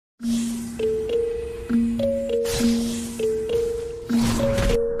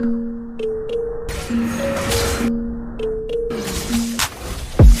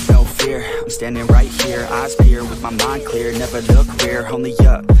standing right here, eyes peer with my mind clear. Never look rear, only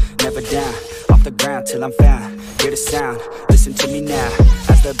up, never down. Off the ground till I'm found. Hear the sound, listen to me now.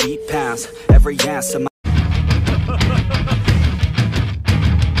 As the beat pounds, every ounce of my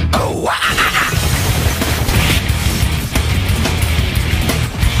oh,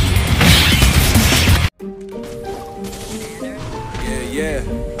 yeah.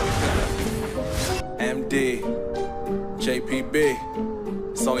 MD, JPB,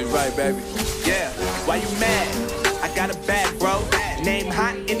 it's only right, baby. Yeah, why you mad? I got a bag, bro. Name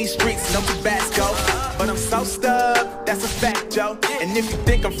hot in these streets, no Tabasco. But I'm so stuck, that's a fact, Joe. And if you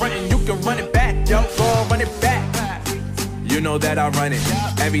think I'm frontin', you can run it back, yo. Go run it back. You know that I run it.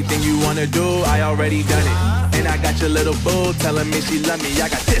 Everything you wanna do, I already done it. And I got your little boo telling me she love me. I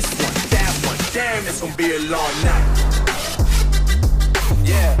got this one, that one. Damn, it's gonna be a long night.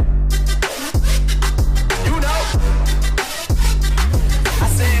 Yeah. You know.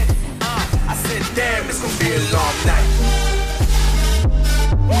 I said, damn, it's gonna be a long night.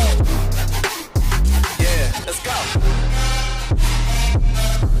 Yeah, let's go.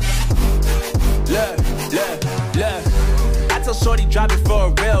 Look. I tell shorty drop it for a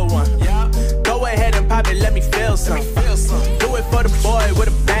real one. Go ahead and pop it, let me feel some. Do it for the boy with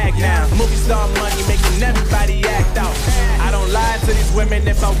a bag now. Movie star money making everybody act out. I don't lie to these women,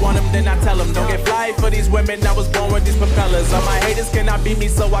 if I want them then I tell them. Don't get fly for these women, I was born with these propellers. All my haters cannot beat me,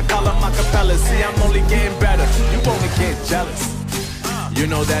 so I call them my capellas. See, I'm only getting better, you only get jealous. You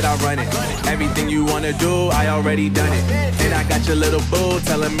know that I run it. Everything you wanna do, I already done it. And I got your little boo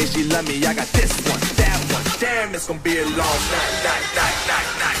telling me she love me. I got this one, that one. Damn, it's gonna be a long night.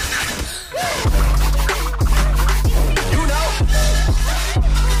 You know,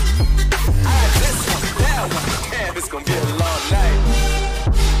 I got this one, that one. Damn, it's gonna be a long night.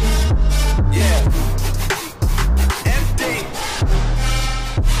 Yeah. MD,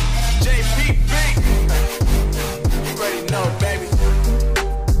 JPB. You already know, baby.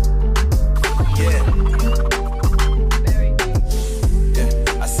 Yeah.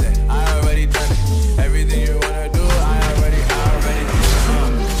 I said, I already done it. Everything you wanna do, I already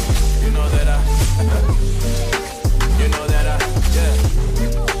you know that yeah.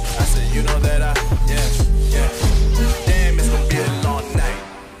 I said, you know that yeah. Damn, it's gonna be a long night.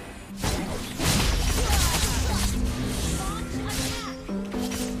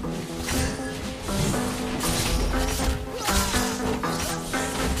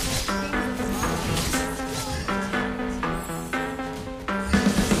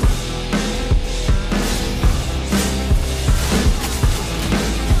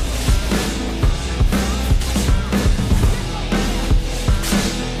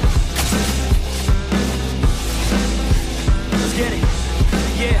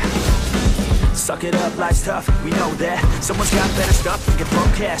 Suck it up, life's tough, we know that. Someone's got better stuff, we can throw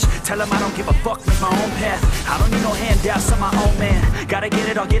cash. Tell them I don't give a fuck, make my own path. I don't need no handouts, I'm my own man. Gotta get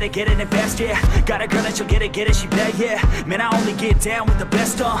it, I'll get it in fast, yeah. Got a girl and she'll get it, she bad, yeah. Man, I only get down with the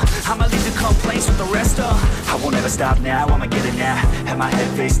best, I'ma leave the complaints with the rest, I won't ever stop now, I'ma get it now. Have my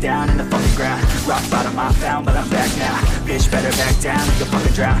head face down in the fucking ground. Rock bottom I found, but I'm back now. Bitch, better back down or you'll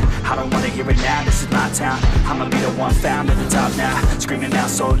fucking drown. I don't wanna hear it now, this is my town. I'ma be the one found at the top now. Screaming out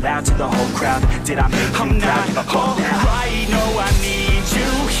so loud to the whole crowd. Did I make you proud? Give a fuck now. Alright, no, I need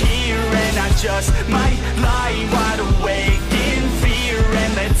you here, and I just might lie wide awake in fear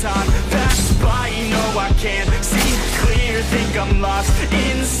and let time pass by. No, I can't see clear, think I'm lost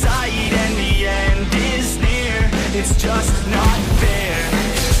inside, and the end is near. It's just not fair.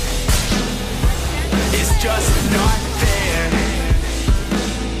 It's just not fair.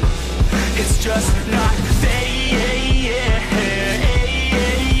 It's just not fair.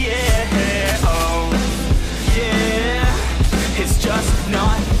 It's just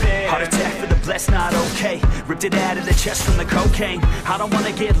not fair. Heart attack for the blessed, not okay. Ripped it out of the chest from the cocaine. I don't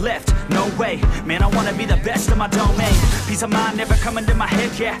wanna get left, no way. Man, I wanna be the best of my domain. Peace of mind never coming to my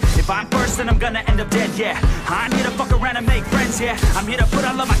head, yeah. If I'm first, then I'm gonna end up dead, yeah. I'm here to fuck around and make friends, yeah. I'm here to put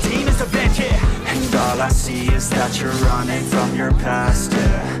all of my team as the bench, yeah. And all I see is that you're running from your past,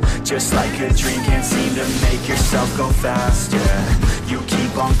 yeah. Just like a dream, can't seem to make yourself go fast, yeah. You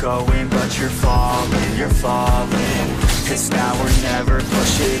keep on going, but you're falling, It's now or never,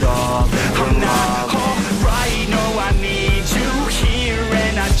 push it all in. I'm not alright, no, I need you here,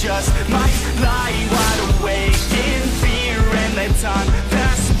 and I just might lie wide awake in fear and let time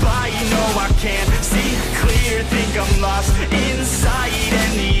pass by. No, I can't see clear, think I'm lost inside,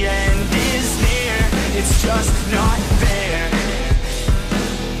 and the end is near. It's just not fair.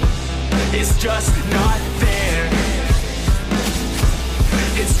 It's just not fair.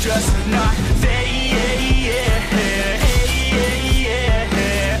 It's just not fair.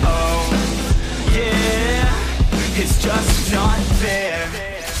 Oh,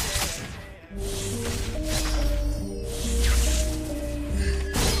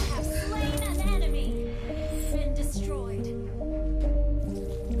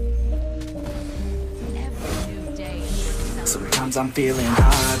 Sometimes I'm feeling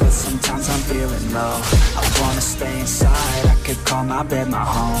high, but sometimes I'm feeling low. I wanna stay inside, I could call my bed my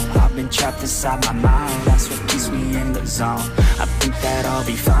home. I've been trapped inside my mind, that's what keeps me in the zone. I think that I'll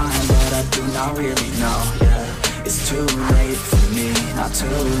be fine, but I do not really know, yeah. It's too late for me, not too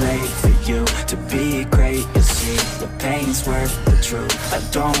late for you. To be great, you see, the pain's worth the truth. I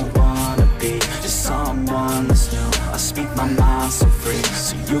don't wanna be just someone that's new. I speak my mind so free,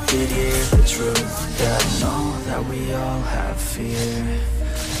 so you could hear the truth. Yeah, I know that we all have fear.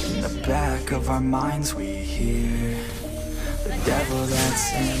 In the back of our minds we hear the devil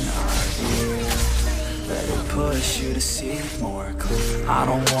that's in our ear. Let it push you to see more clear. I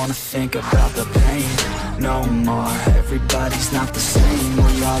don't wanna think about the pain no more. Everybody's not the same.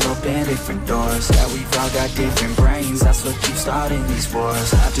 We all open different doors. Yeah, we've all got different brains. That's what keeps starting these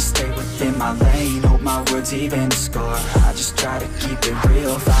wars. I just stay within my lane, hope my words even score. I just try to keep it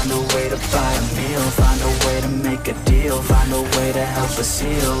real, find a way to buy a meal, find a way to make a deal, find a way to help us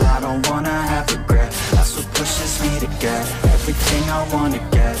heal. I don't wanna have regret, that's what pushes me to get everything I wanna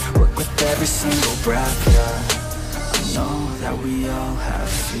get. Work with every single breath, yeah. I know that we all have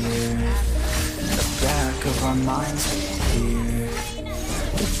fear. In the back of our minds we hear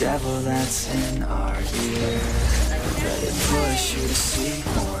the devil that's in our ear. Let it push you to see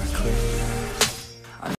more clear.